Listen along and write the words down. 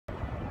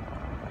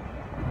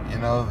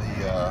know,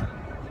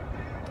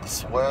 the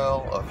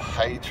swell of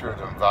hatred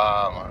and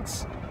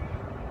violence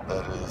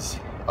that is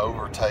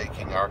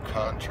overtaking our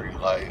country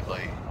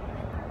lately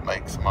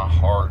makes my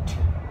heart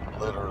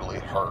literally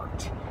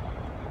hurt.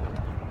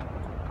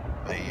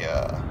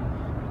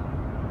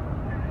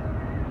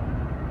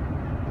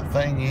 The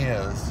thing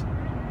is,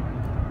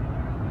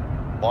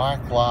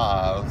 black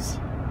lives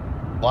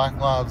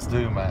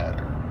do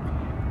matter,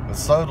 but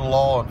so do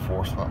law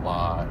enforcement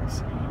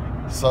lives,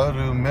 so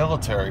do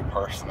military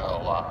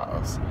personnel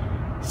lives,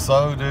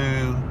 so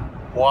do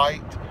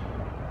white,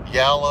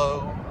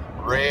 yellow,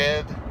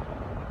 red,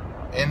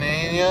 and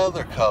any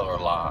other color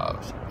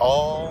lives.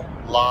 All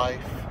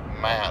life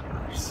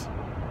matters.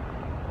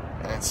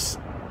 And it's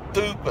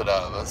stupid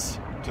of us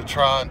to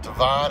try and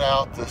divide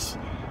out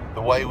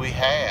the way we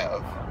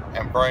have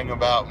and bring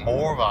about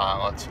more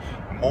violence,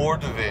 more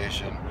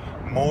division,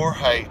 more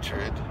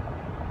hatred.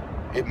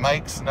 It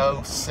makes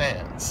no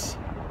sense.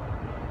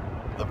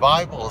 The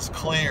Bible is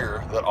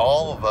clear that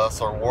all of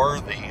us are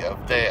worthy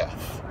of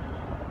death,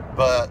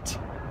 but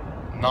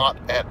not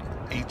at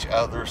each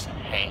other's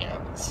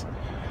hands.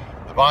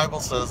 The Bible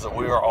says that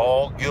we are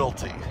all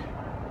guilty.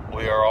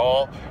 We are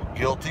all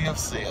guilty of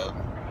sin.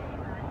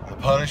 The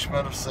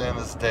punishment of sin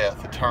is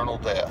death, eternal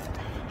death.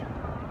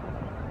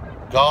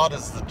 God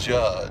is the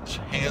judge.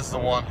 He is the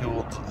one who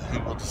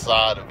will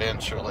decide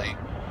eventually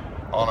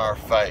on our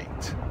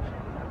fate.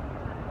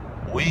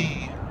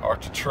 We are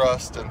to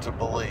trust and to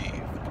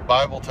believe. The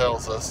Bible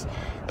tells us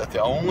that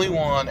the only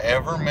one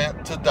ever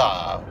meant to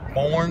die,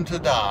 born to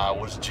die,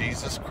 was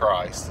Jesus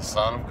Christ, the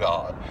Son of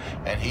God.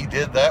 And He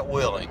did that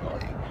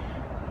willingly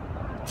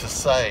to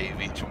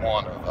save each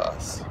one of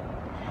us.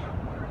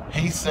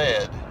 He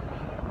said,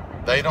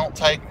 "They don't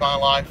take my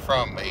life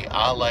from me.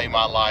 I lay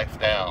my life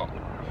down."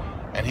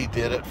 And He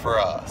did it for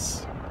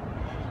us.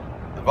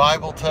 The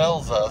Bible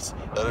tells us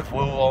that if we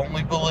will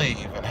only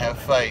believe and have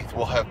faith,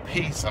 we'll have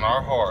peace in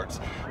our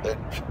hearts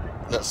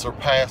that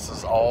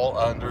surpasses all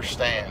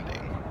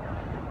understanding.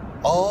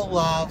 All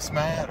lives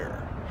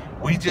matter.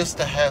 We just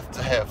have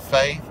to have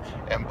faith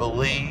and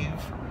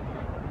believe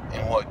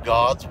in what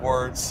God's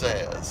Word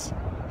says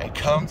and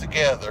come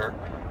together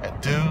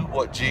and do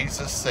what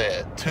Jesus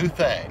said. Two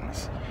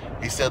things.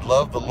 He said,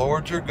 love the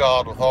Lord your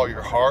God with all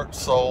your heart,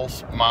 soul,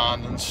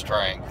 mind, and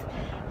strength,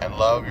 and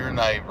love your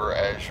neighbor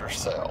as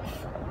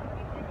yourself.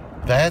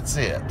 That's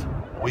it.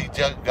 We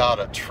just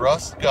gotta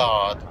trust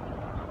God,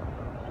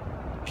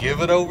 give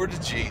it over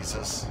to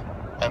Jesus,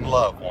 and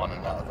love one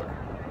another.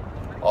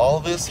 All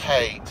this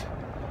hate,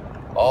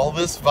 all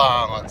this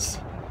violence,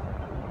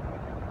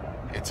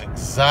 it's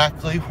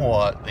exactly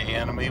what the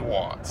enemy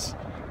wants,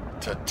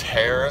 to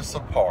tear us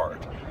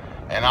apart.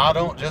 And I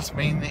don't just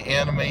mean the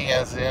enemy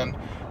as in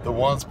the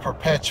ones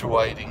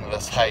perpetuating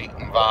this hate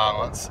and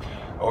violence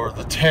or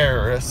the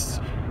terrorists.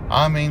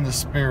 I mean the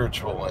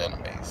spiritual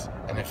enemies.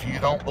 And if you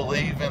don't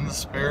believe in the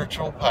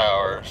spiritual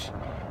powers,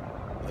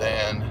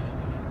 then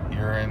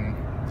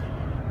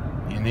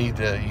you need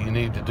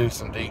to do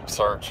some deep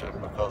searching,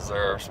 because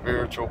there are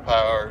spiritual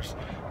powers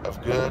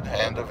of good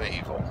and of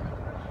evil.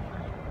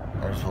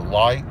 There's the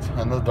light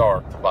and the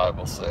dark, the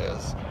Bible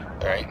says.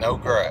 There ain't no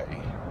gray.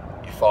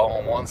 You fall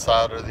on one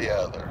side or the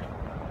other.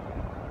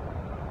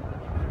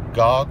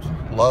 God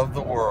loved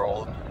the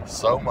world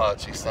so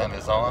much, He sent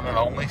His own and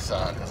only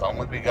Son, His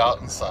only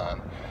begotten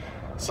Son,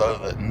 so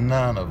that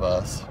none of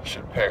us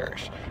should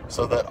perish,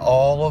 so that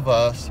all of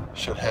us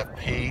should have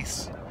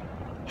peace,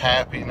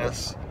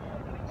 happiness,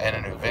 and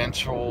an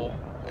eventual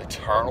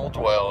eternal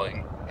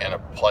dwelling in a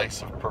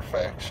place of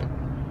perfection.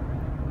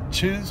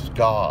 Choose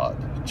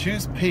God,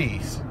 choose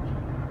peace,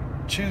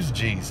 choose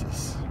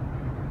Jesus.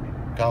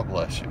 God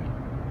bless you.